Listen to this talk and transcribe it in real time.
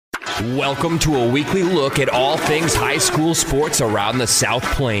Welcome to a weekly look at all things high school sports around the South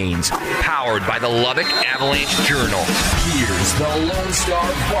Plains. Powered by the Lubbock Avalanche Journal. Here's the Lone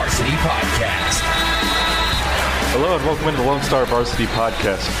Star Varsity Podcast. Hello and welcome into the Lone Star Varsity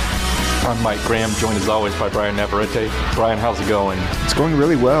Podcast. I'm Mike Graham, joined as always by Bryan Navarrete. Bryan, how's it going? It's going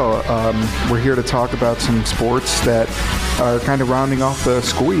really well. We're here to talk about some sports that are kind of rounding off the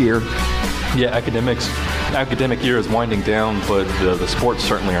school year. Yeah, academic year is winding down, but the sports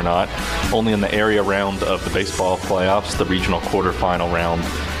certainly are not. Only in the area round of the baseball playoffs, the regional quarterfinal round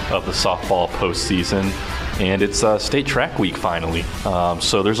of the softball postseason, and it's state track week finally.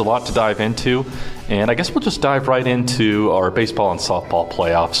 So there's a lot to dive into, and I guess we'll just dive right into our baseball and softball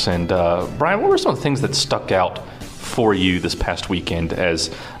playoffs. And Bryan, what were some of the things that stuck out for you this past weekend as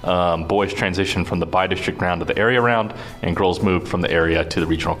boys transitioned from the bi-district round to the area round and girls moved from the area to the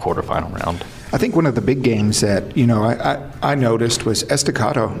regional quarterfinal round? I think one of the big games that, I noticed was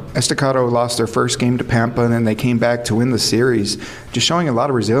Estacado. Estacado lost their first game to Pampa, and then they came back to win the series, just showing a lot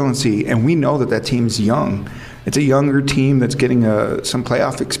of resiliency. And we know that team's young. It's a younger team that's getting some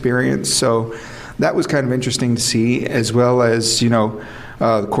playoff experience. So that was kind of interesting to see, as well as,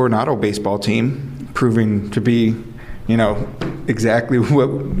 the Coronado baseball team proving to be exactly what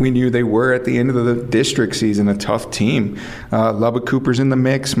we knew they were at the end of the district season, a tough team. Lubbock Cooper's in the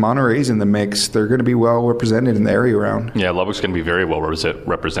mix, Monterey's in the mix. They're going to be well represented in the area round. Yeah, Lubbock's going to be very well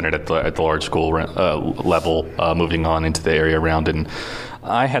represented at the large school level, moving on into the area round. And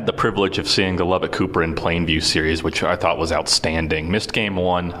I had the privilege of seeing the Lubbock Cooper and Plainview series, which I thought was outstanding. Missed game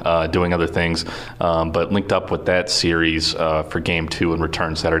one, doing other things, but linked up with that series for game two and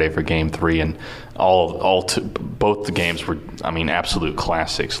returned Saturday for game three. And both the games were, absolute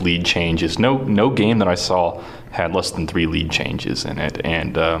classics. Lead changes. No game that I saw had less than 3 lead changes in it.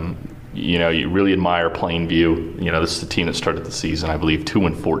 And you really admire Plainview. This is the team that started the season, I believe,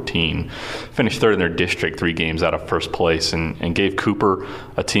 2-14, finished third in their district, 3 games out of first place, and gave Cooper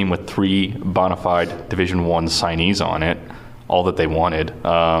a team with 3 bona fide Division I signees on it, all that they wanted.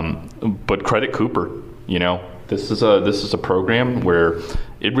 But credit Cooper. This is a program where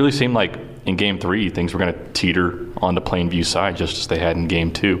it really seemed like in Game 3 things were going to teeter on the Plainview side, just as they had in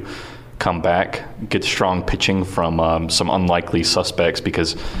Game 2. Come back, get strong pitching from some unlikely suspects,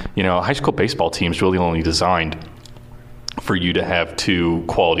 because high school baseball teams really only designed for you to have 2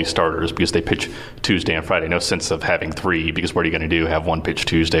 quality starters, because they pitch Tuesday and Friday. No sense of having 3, because what are you going to do? Have 1 pitch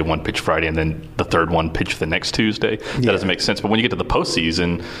Tuesday, 1 pitch Friday, and then the third one pitch the next Tuesday? That doesn't make sense. But when you get to the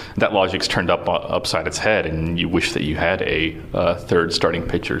postseason, that logic's turned upside its head, and you wish that you had a third starting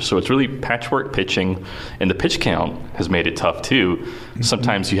pitcher. So it's really patchwork pitching, and the pitch count has made it tough too. Mm-hmm.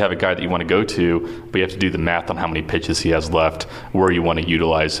 Sometimes you have a guy that you want to go to, but you have to do the math on how many pitches he has left, where you want to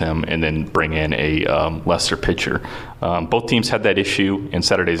utilize him, and then bring in a lesser pitcher. Both teams had that issue in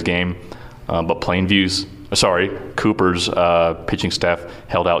Saturday's game, but Cooper's pitching staff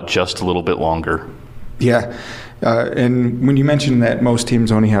held out just a little bit longer. Yeah, and when you mentioned that most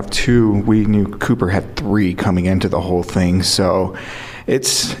teams only have 2, we knew Cooper had 3 coming into the whole thing. So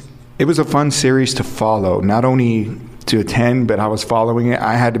it was a fun series to follow, not only to attend, but I was following it.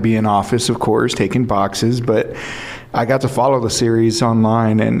 I had to be in office, of course, taking boxes, but I got to follow the series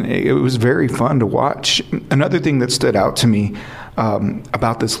online, and it was very fun to watch. Another thing that stood out to me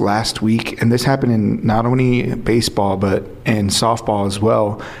about this last week, and this happened in not only baseball but in softball as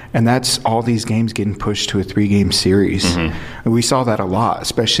well, and that's all these games getting pushed to a 3-game series. Mm-hmm. And we saw that a lot,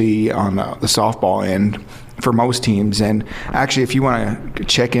 especially on the softball end for most teams. And actually, if you want to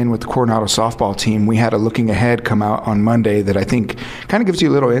check in with the Coronado softball team, we had a looking ahead come out on Monday that I think kind of gives you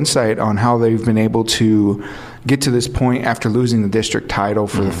a little insight on how they've been able to get to this point after losing the district title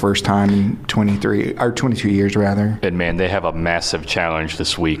for the first time in 22 years rather. And man, they have a massive challenge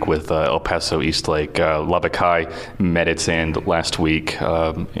this week with El Paso Eastlake. Lubbock High met its end last week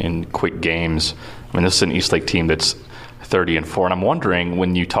in quick games. This is an Eastlake team that's 30-4, and I'm wondering,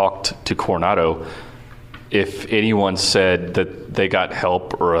 when you talked to Coronado, if anyone said that they got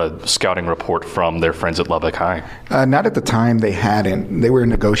help or a scouting report from their friends at Lubbock High. Not at the time. They hadn't. They were in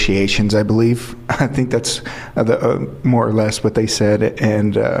negotiations, I believe. I think that's more or less what they said.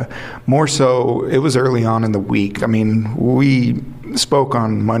 And more so, it was early on in the week. We spoke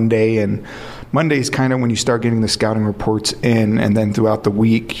on Monday, and Monday's kind of when you start getting the scouting reports in, and then throughout the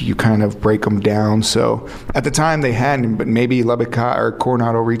week, you kind of break them down. So at the time, they hadn't, but maybe Lubbock High or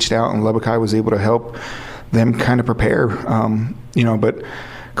Coronado reached out, and Lubbock High was able to help them kind of prepare, but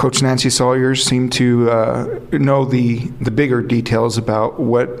Coach Nancy Sawyers seemed to know the bigger details about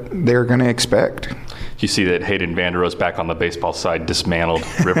what they're going to expect. You see that Hayden Vandero's back on the baseball side, dismantled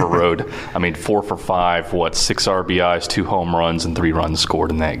River Road. I mean, 4 for 5, 6 RBIs, 2 home runs, and 3 runs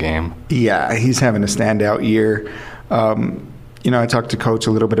scored in that game. Yeah, he's having a standout year. I talked to Coach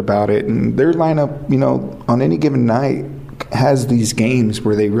a little bit about it, and their lineup, on any given night has these games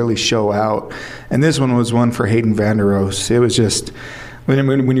where they really show out. And this one was one for Hayden Vanderos. It was just,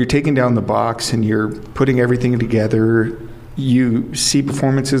 when you're taking down the box and you're putting everything together, you see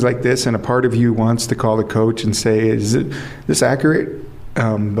performances like this, and a part of you wants to call the coach and say, is this accurate?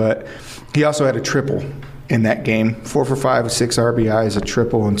 But he also had a triple in that game. 4 for 5, 6 RBIs, a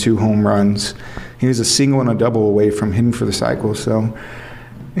triple, and 2 home runs. He was a single and a double away from hitting for the cycle, so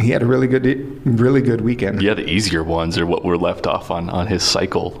he had a really good weekend. Yeah, the easier ones are what were left off on his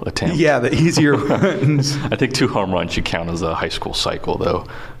cycle attempt. Yeah, the easier ones. I think 2 home runs should count as a high school cycle, though.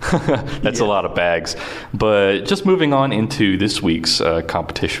 That's a lot of bags. But just moving on into this week's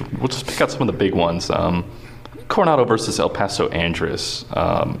competition, we'll just pick out some of the big ones. Coronado versus El Paso Andress.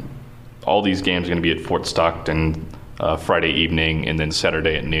 All these games are going to be at Fort Stockton Friday evening, and then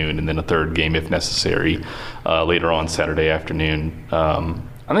Saturday at noon, and then a third game if necessary later on Saturday afternoon.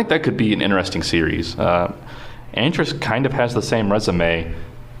 I think that could be an interesting series. Andress kind of has the same resume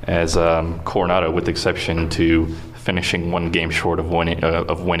as Coronado, with the exception to finishing 1 game short of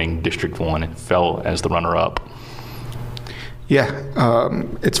winning District 1. It fell as the runner-up. Yeah,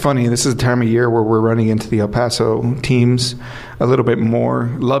 it's funny. This is the time of year where we're running into the El Paso teams a little bit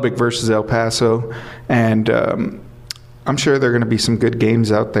more. Lubbock versus El Paso, and I'm sure there are going to be some good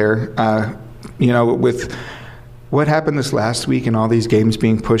games out there. With what happened this last week and all these games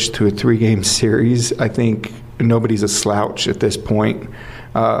being pushed to a 3-game series, I think nobody's a slouch at this point,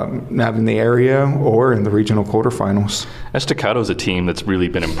 not in the area or in the regional quarterfinals. Estacado's a team that's really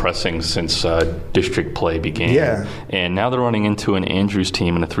been impressing since district play began. Yeah. And now they're running into an Andrews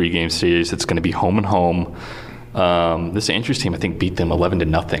team in a 3-game series that's going to be home and home. This Andrews team, I think, beat them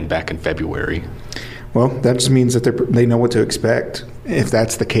 11-0 back in February. Well, that just means that they know what to expect, if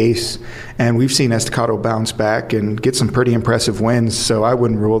that's the case. And we've seen Estacado bounce back and get some pretty impressive wins, so I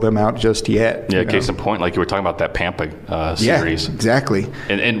wouldn't rule them out just yet. Yeah, case in point, like you were talking about that Pampa series. Yeah, exactly.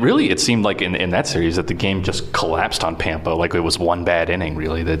 And really, it seemed like in that series that the game just collapsed on Pampa, like it was 1 bad inning,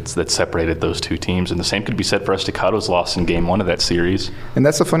 really, that separated those 2 teams. And the same could be said for Estacado's loss in Game 1 of that series. And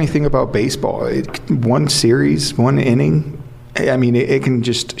that's the funny thing about baseball. 1 series, 1 inning, I mean, it can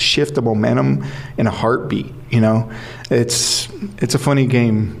just shift the momentum in a heartbeat, It's a funny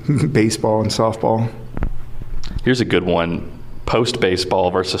game, baseball and softball. Here's a good one. Post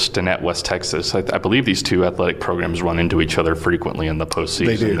baseball versus Stinnett, West Texas. I believe these 2 athletic programs run into each other frequently in the postseason.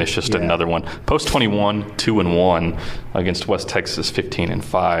 They do. It's just another one. Post 21, 2-1 against West Texas,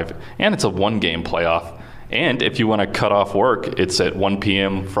 15-5. And it's a 1-game playoff. And if you want to cut off work, it's at 1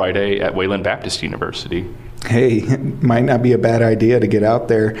 p.m. Friday at Wayland Baptist University. Hey, it might not be a bad idea to get out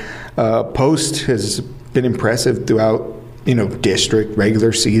there. Post has been impressive throughout, district,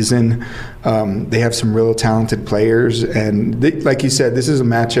 regular season. They have some real talented players. And like you said, this is a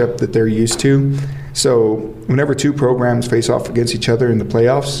matchup that they're used to. So whenever 2 programs face off against each other in the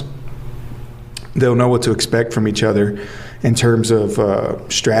playoffs, they'll know what to expect from each other in terms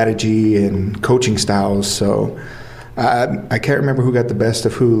of strategy and coaching styles. So I can't remember who got the best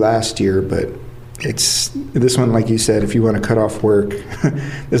of who last year, but it's this one, like you said, if you want to cut off work,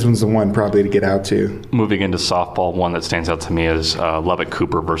 this one's the one probably to get out to. Moving into softball, one that stands out to me is Lubbock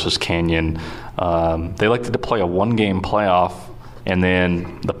Cooper versus Canyon. They like to play a 1-game playoff, and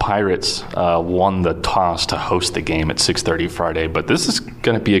then the Pirates won the toss to host the game at 6:30 Friday. But this is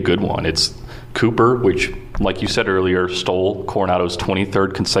going to be a good one. It's Cooper, which, like you said earlier, stole Coronado's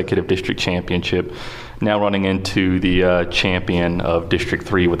 23rd consecutive district championship, now running into the champion of District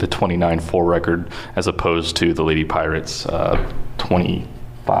 3 with a 29-4 record, as opposed to the Lady Pirates'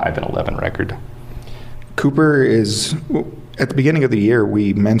 25-11 record. Cooper is, at the beginning of the year,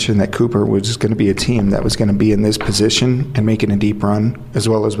 we mentioned that Cooper was going to be a team that was going to be in this position and making a deep run, as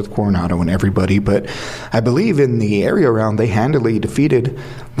well as with Coronado and everybody. But I believe in the area round, they handily defeated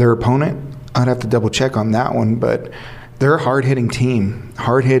their opponent. I'd have to double check on that one, but they're a hard-hitting team,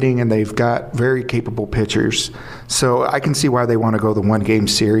 hard-hitting, and they've got very capable pitchers. So I can see why they want to go the 1-game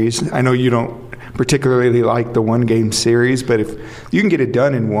series. I know you don't particularly like the 1-game series, but if you can get it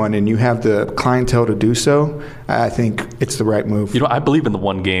done in one and you have the clientele to do so, I think it's the right move. I believe in the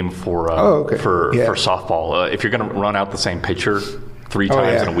 1 game for softball. If you're going to run out the same pitcher 3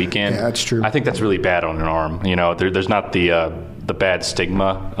 times in a weekend, that's true. I think that's really bad on an arm. There's not the bad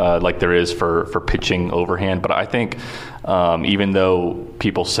stigma like there is for pitching overhand, but I think even though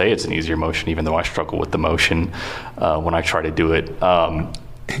people say it's an easier motion, even though I struggle with the motion when I try to do it,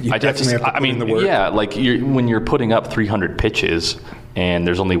 You definitely have to put in the work. Yeah, like when you're putting up 300 pitches and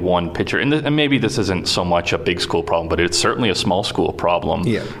there's only one pitcher, and maybe this isn't so much a big school problem, but it's certainly a small school problem.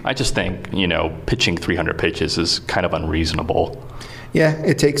 Yeah. I just think, pitching 300 pitches is kind of unreasonable. Yeah,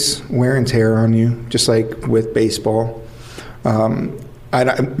 it takes wear and tear on you, just like with baseball.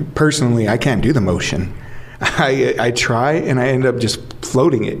 Personally, I can't do the motion. I try, and I end up just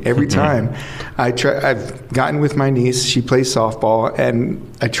floating it every time. I've gotten with my niece. She plays softball, and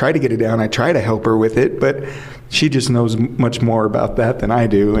I try to get it down. I try to help her with it, but she just knows much more about that than I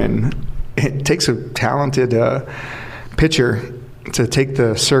do. And it takes a talented pitcher to take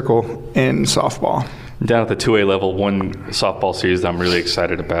the circle in softball. Down at the 2A level, one softball series that I'm really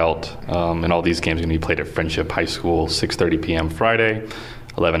excited about, and all these games are going to be played at Friendship High School, 6:30 p.m. Friday,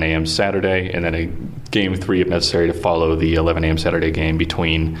 11 a.m. Saturday, and then a game 3 if necessary to follow the 11 a.m. Saturday game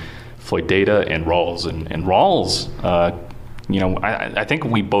between Floyd Data and Rawls. And Rawls, I think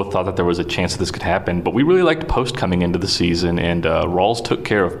we both thought that there was a chance that this could happen, but we really liked Post coming into the season, and Rawls took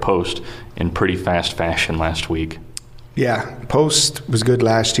care of Post in pretty fast fashion last week. Yeah, Post was good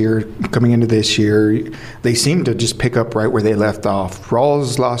last year. Coming into this year, they seemed to just pick up right where they left off.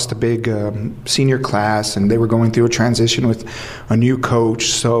 Rawls lost a big senior class, and they were going through a transition with a new coach.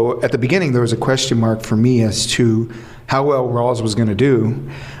 So at the beginning, there was a question mark for me as to how well Rawls was going to do.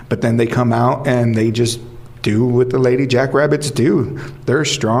 But then they come out, and they just do what the Lady Jackrabbits do. They're a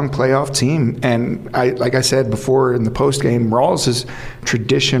strong playoff team. And like I said before in the post game, Rawls is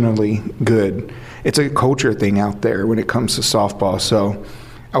traditionally good. It's a culture thing out there when it comes to softball. So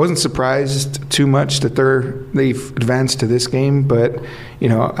I wasn't surprised too much that they've advanced to this game, but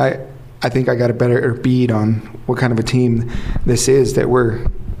I think I got a better bead on what kind of a team this is that we're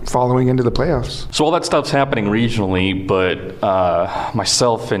following into the playoffs. So all that stuff's happening regionally, but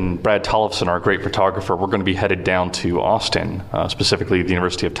myself and Brad Tollefson, our great photographer, we're going to be headed down to Austin, specifically the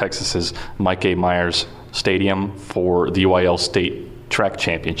University of Texas's Mike A. Myers Stadium for the UIL State Track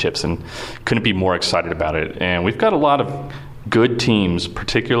Championships, and couldn't be more excited about it. And we've got a lot of good teams,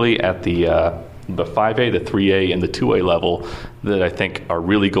 particularly at the 5A, the 3A, and the 2A level that I think are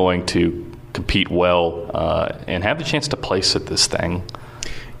really going to compete well and have the chance to place at this thing.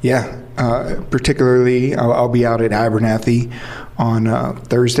 Yeah, particularly I'll be out at Abernathy on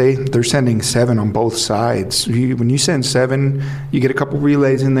Thursday. They're sending 7 on both sides. When you send 7, you get a couple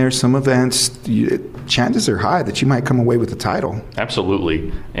relays in there, some events. Chances are high that you might come away with the title.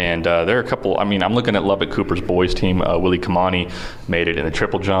 Absolutely. And there are a couple. I'm looking at Lubbock Cooper's boys team. Willie Kamani made it in the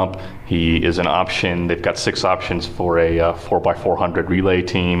triple jump. He is an option. They've got 6 options for a 4x400 relay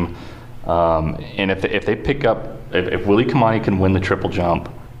team. And if they pick up, if Willie Kamani can win the triple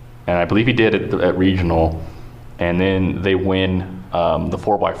jump, and I believe he did at regional, and then they win the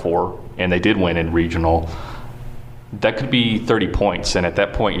 4x4, and they did win in regional, that could be 30 points. And at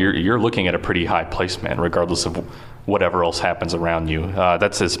that point, you're looking at a pretty high placement, regardless of whatever else happens around you.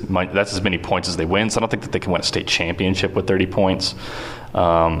 That's as many points as they win. So I don't think that they can win a state championship with 30 points.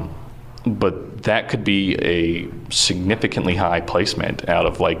 But that could be a significantly high placement out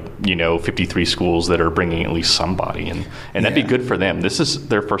of 53 schools that are bringing at least somebody, and that'd be good for them. This is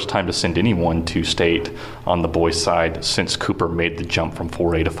their first time to send anyone to state on the boys' side since Cooper made the jump from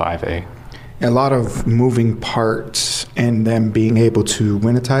 4A to 5A. A lot of moving parts and them being able to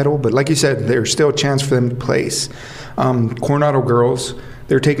win a title, but like you said, there's still a chance for them to place. Coronado girls,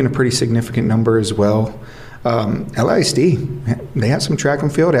 they're taking a pretty significant number as well. LISD, they have some track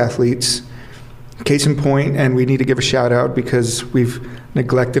and field athletes. Case in point, and we need to give a shout out because we've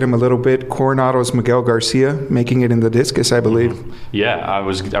neglected him a little bit. Coronado's Miguel Garcia making it in the discus, I believe. Yeah, I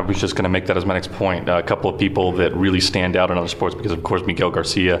was just going to make that as my next point. A couple of people that really stand out in other sports because, of course, Miguel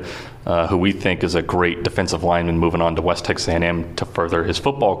Garcia, who we think is a great defensive lineman moving on to West Texas A&M to further his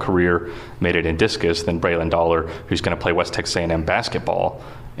football career, made it in discus. Then Braylon Dollar, who's going to play West Texas A&M basketball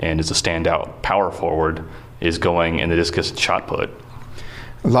and is a standout power forward, is going in the discus and shot put.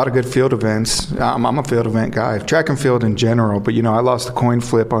 A lot of good field events. I'm a field event guy, track and field in general, but I lost the coin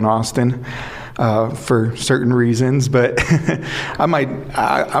flip on Austin for certain reasons, but I'm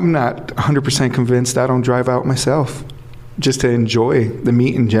not 100% convinced I don't drive out myself just to enjoy the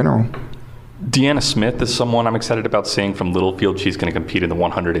meet in general. Deanna Smith is someone I'm excited about seeing from Littlefield. She's going to compete in the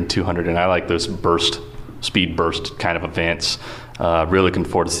 100 and 200, and I like those speed burst kind of events. Really looking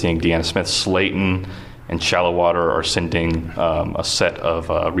forward to seeing Deanna Smith. Slayton and Shallow Water are sending a set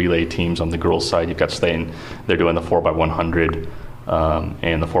of relay teams on the girls' side. You've got Slayton, they're doing the 4x100.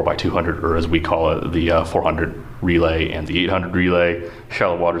 and the 4x200, or as we call it, the 400 relay and the 800 relay.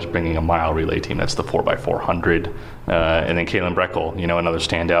 Shallow Water's bringing a mile relay team. That's the 4x400. And then Kaylin Breckel, another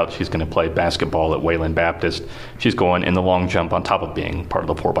standout. She's going to play basketball at Wayland Baptist. She's going in the long jump on top of being part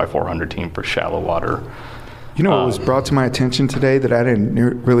of the 4x400 team for Shallow Water. What was brought to my attention today that I didn't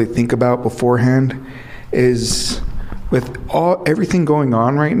really think about beforehand is with everything going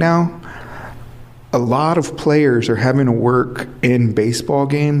on right now, a lot of players are having to work in baseball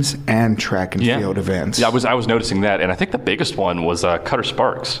games and track and field events. Yeah, I was noticing that, and I think the biggest one was Cutter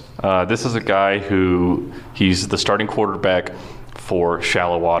Sparks. This is a guy he's the starting quarterback for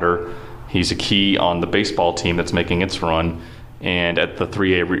Shallow Water. He's a key on the baseball team that's making its run, and at the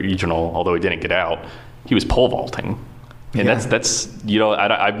 3A regional, although he didn't get out, he was pole vaulting. And that's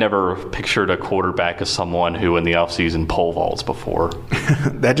I've never pictured a quarterback as someone who in the offseason pole vaults before.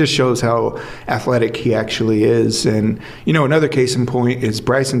 That just shows how athletic he actually is. And, another case in point is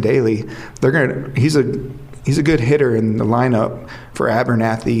Bryson Daly. He's a good hitter in the lineup for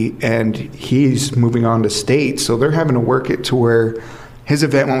Abernathy, and he's moving on to state. So they're having to work it to where his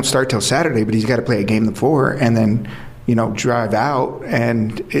event won't start till Saturday, but he's got to play a game before and then, drive out.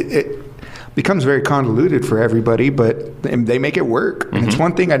 And it becomes very convoluted for everybody, but they make it work. And it's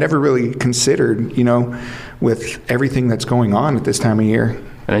one thing I never really considered, with everything that's going on at this time of year.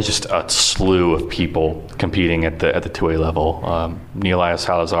 And there's just a slew of people competing at the 2A level. Neelia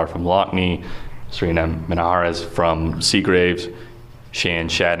Salazar from Lockney, Serena Minares from Seagraves, Shan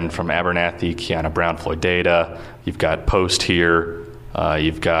Shadden from Abernathy, Kiana Brown, Floydada. You've got Post here.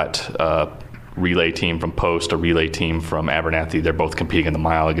 You've got relay team from Post, a relay team from Abernathy. They're both competing in the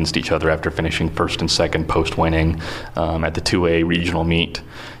mile against each other after finishing first and second, Post winning at the 2A regional meet.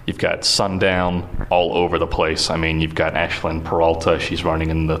 You've got Sundown all over the place. I mean, you've got Ashlyn Peralta. She's running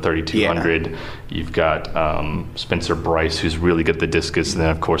in the 3,200. Yeah. You've got Spencer Bryce, who's really good at the discus. And then,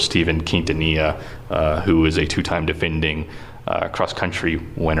 of course, Steven Quintanilla, who is a two-time defending cross-country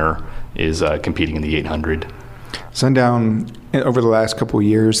winner, is competing in the 800. Sundown, over the last couple of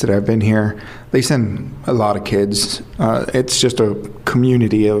years that I've been here, they send a lot of kids. It's just a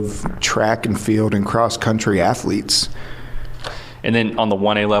community of track and field and cross-country athletes. And then on the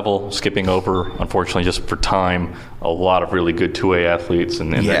 1A level, skipping over, unfortunately, just for time, a lot of really good 2A athletes,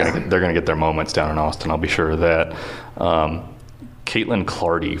 and they're going to get their moments down in Austin, I'll be sure of that. Caitlin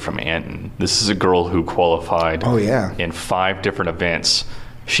Clardy from Anton. This is a girl who qualified in 5 different events.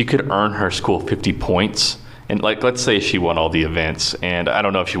 She could earn her school 50 points. And let's say she won all the events, and I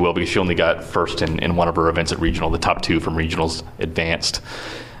don't know if she will because she only got first in one of her events at regional. The top 2 from regionals advanced.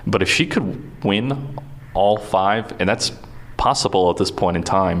 But if she could win all 5, and that's possible at this point in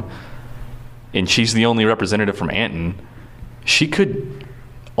time, and she's the only representative from Anton, she could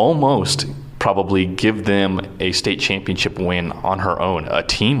almost probably give them a state championship win on her own, a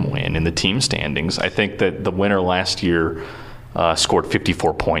team win in the team standings. I think that the winner last year scored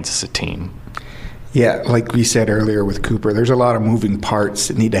 54 points as a team. Yeah, like we said earlier with Cooper, there's a lot of moving parts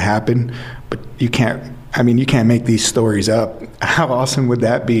that need to happen, but you can't make these stories up. How awesome would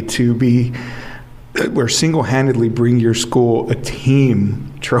that be to be where single-handedly bring your school a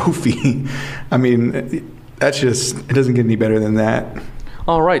team trophy? I mean, it doesn't get any better than that.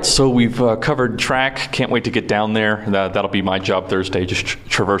 All right, so we've covered track. Can't wait to get down there. That'll be my job Thursday, just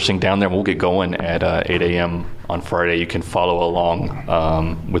traversing down there. We'll get going at 8 a.m. on Friday. You can follow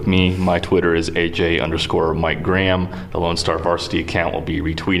along with me. My Twitter is AJ_Mike Graham. The Lone Star Varsity account will be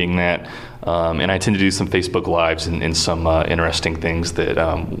retweeting that. And I tend to do some Facebook Lives and some interesting things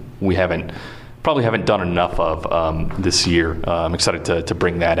that we probably haven't done enough of this year. I'm excited to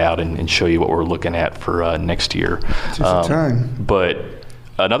bring that out and show you what we're looking at for next year. Just in time. But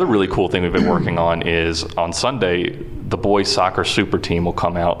another really cool thing we've been working on is on Sunday, the boys soccer super team will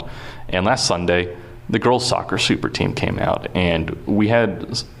come out. And last Sunday, the girls soccer super team came out. And we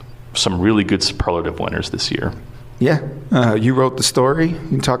had some really good superlative winners this year. Yeah, you wrote the story. You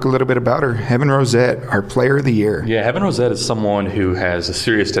can talk a little bit about her. Heaven Rosette, our player of the year. Yeah, Heaven Rosette is someone who has a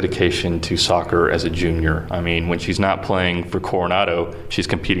serious dedication to soccer as a junior. I mean, when she's not playing for Coronado, she's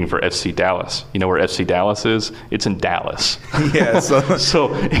competing for FC Dallas. You know where FC Dallas is? It's in Dallas. Yeah. So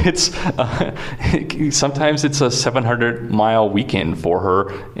it's sometimes it's a 700-mile weekend for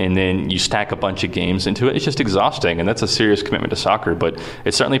her, and then you stack a bunch of games into it. It's just exhausting, and that's a serious commitment to soccer. But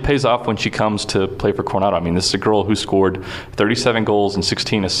it certainly pays off when she comes to play for Coronado. I mean, this is a girl who scored 37 goals and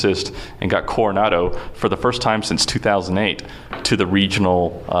 16 assists and got Coronado for the first time since 2008 to the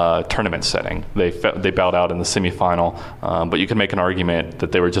regional tournament setting. They bowed out in the semifinal, but you can make an argument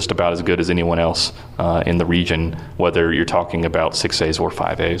that they were just about as good as anyone else in the region, whether you're talking about 6As or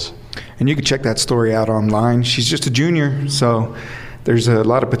 5As. And you can check that story out online. She's just a junior, so there's a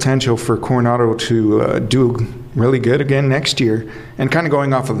lot of potential for Coronado to do really good again next year. And kind of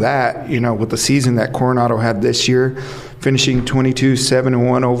going off of that, with the season that Coronado had this year, finishing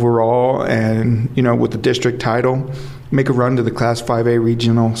 22-7-1 overall, and, with the district title, make a run to the Class 5A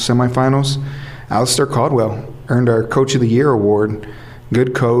regional semifinals. Alistair Caldwell earned our Coach of the Year award.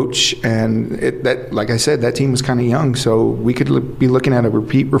 Good coach, and like I said, that team was kind of young, so we could be looking at a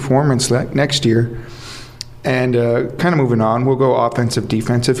repeat performance next year. And kind of moving on, we'll go offensive,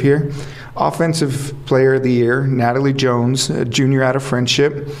 defensive here. Offensive Player of the Year, Natalie Jones, a junior out of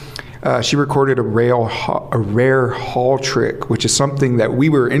Friendship. She recorded a rare haul trick, which is something that we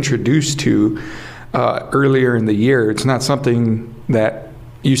were introduced to earlier in the year. It's not something that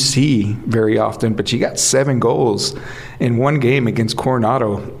you see very often, but she got 7 goals in one game against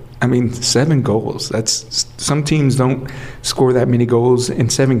Coronado. 7 goals. That's some teams don't score that many goals in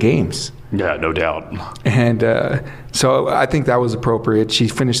 7 games. Yeah, no doubt. And so I think that was appropriate. She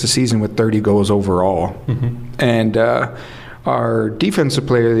finished the season with 30 goals overall. Mm-hmm. And our Defensive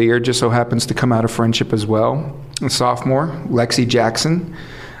Player of the Year just so happens to come out of Friendship as well. A sophomore, Lexi Jackson.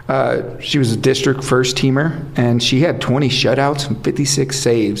 She was a district first teamer, and she had 20 shutouts and 56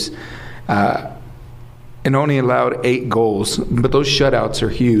 saves. And only allowed 8 goals, but those shutouts are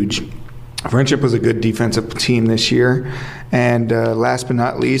huge. Friendship was a good defensive team this year. And last but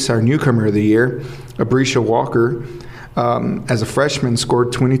not least, our newcomer of the year, Abrisha Walker, as a freshman,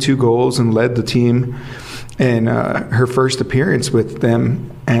 scored 22 goals and led the team in her first appearance with them.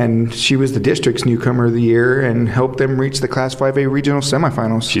 And she was the district's newcomer of the year and helped them reach the Class 5A regional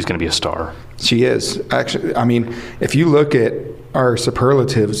semifinals. She's going to be a star. She is. Actually, if you look at our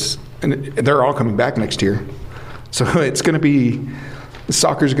superlatives, and they're all coming back next year. So it's going to be –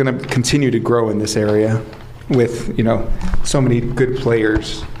 soccer's going to continue to grow in this area with, so many good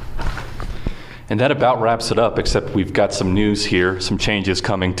players. And that about wraps it up, except we've got some news here, some changes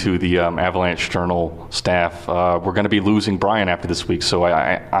coming to the Avalanche Journal staff. We're going to be losing Bryan after this week, so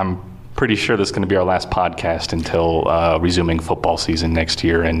I'm pretty sure this is going to be our last podcast until resuming football season next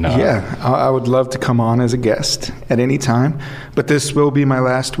year. And I would love to come on as a guest at any time, but this will be my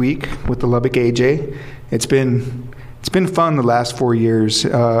last week with the Lubbock AJ. It's been fun the last 4 years.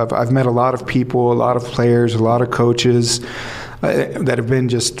 I've met a lot of people, a lot of players, a lot of coaches that have been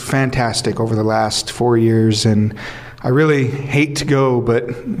just fantastic over the last 4 years, and I really hate to go, but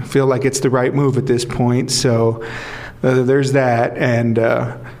feel like it's the right move at this point. So there's that, and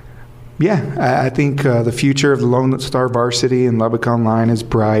I think the future of the Lone Star Varsity and Lubbock Online is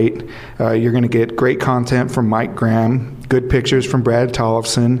bright. You're going to get great content from Mike Graham, good pictures from Brad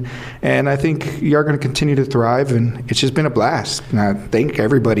Tollefson, and I think you're going to continue to thrive, and it's just been a blast. And I thank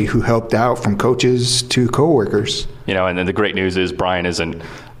everybody who helped out, from coaches to coworkers. And then the great news is Bryan isn't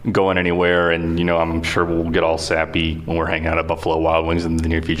going anywhere, and I'm sure we'll get all sappy when we're hanging out at Buffalo Wild Wings in the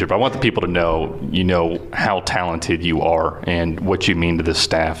near future. But I want the people to know, how talented you are and what you mean to this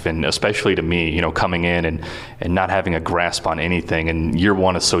staff, and especially to me, coming in and not having a grasp on anything. And year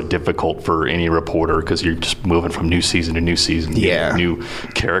one is so difficult for any reporter because you're just moving from new season to new season, new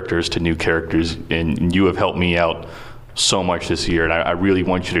characters to new characters, and you have helped me out so much this year. And I really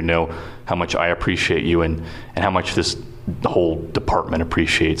want you to know how much I appreciate you and how much the whole department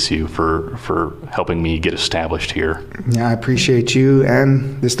appreciates you for helping me get established here. Yeah, I appreciate you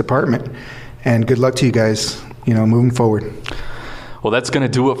and this department, and good luck to you guys, moving forward. Well, that's going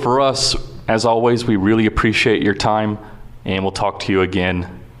to do it for us. As always, we really appreciate your time, and we'll talk to you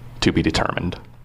again, to be determined.